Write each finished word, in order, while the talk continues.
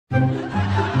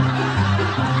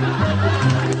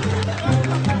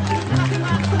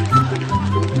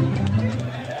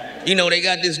You know, they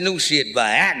got this new shit,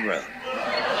 Viagra,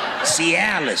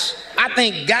 Cialis. I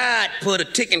think God put a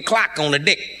ticking clock on the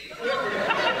dick.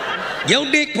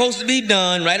 Your dick supposed to be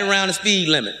done right around the speed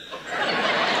limit.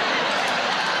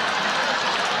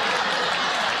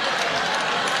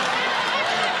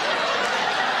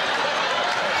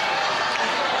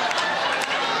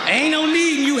 Ain't no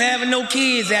need in you having no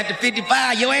kids after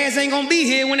 55. Your ass ain't gonna be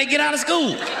here when they get out of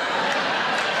school.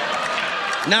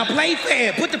 Now play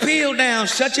fair, put the pill down,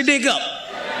 shut your dick up.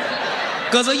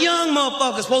 Cause a young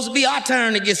motherfucker's supposed to be our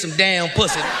turn to get some damn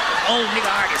pussy. Old nigga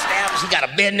already established, he got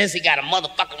a business, he got a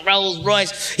motherfucking Rolls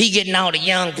Royce, he getting all the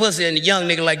young pussy, and the young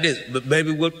nigga like this. But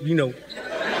baby, what, you know.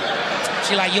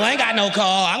 She like, you ain't got no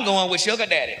car, I'm going with Sugar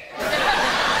Daddy.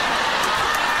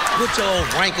 Put your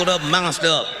old wrinkled up monster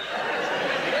up.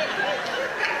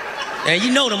 And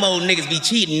you know them old niggas be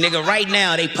cheating, nigga. Right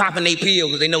now, they popping their pill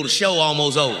because they know the show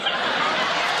almost over.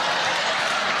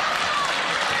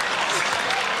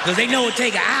 Because they know it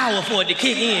take an hour for it to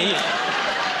kick in.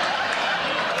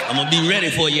 I'm gonna be ready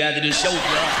for you after this show, y'all.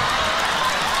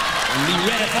 I'm gonna be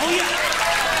ready for you.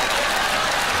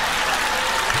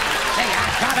 Hey,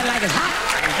 I drop it like it's hot.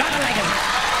 I drop it like it's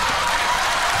hot.